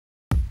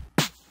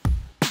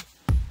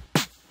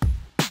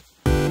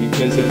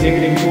Because the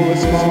dating pool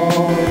is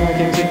small and I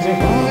can't seem to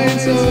find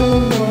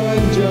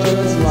someone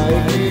just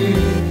like me.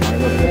 I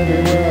looked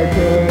everywhere I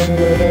could,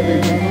 but every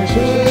time I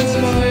should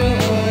smile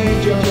I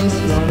just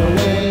run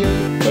away.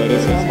 But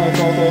it's not my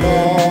fault at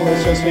all,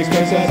 it's just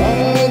because that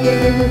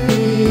other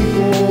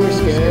people are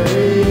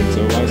scary.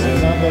 So I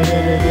send up an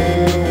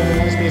interview and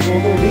ask people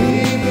to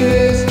leave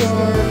this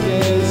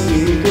darkest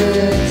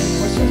secret.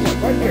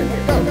 Right here,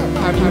 go.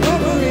 Have you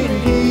ever met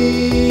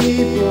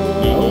people?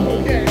 No.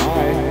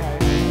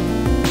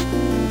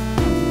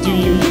 Do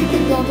you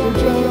think I'm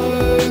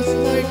just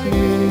like me?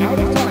 Out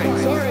of time,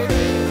 sorry.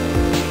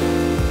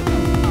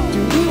 Do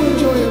you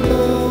enjoy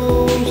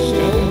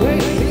emotion?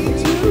 Wait, me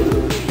too.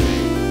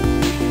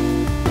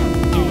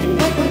 Do you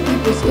like when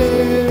people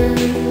stare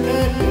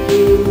at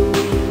you?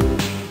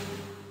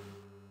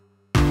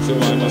 So I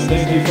must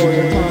thank you for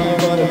your time,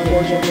 but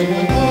unfortunately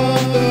I'm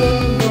off the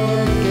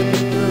market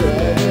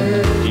forever.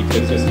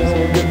 Because there's no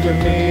one good for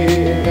me,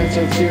 and that's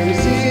so clear to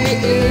see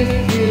if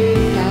you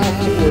have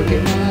to work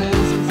at night.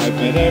 I've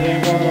met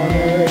everyone on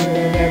earth,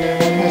 and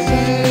everyone has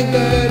said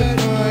that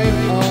I'm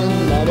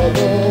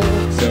unlovable.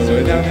 So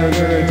without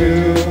further ado,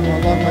 I'll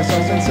lock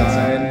myself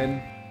inside.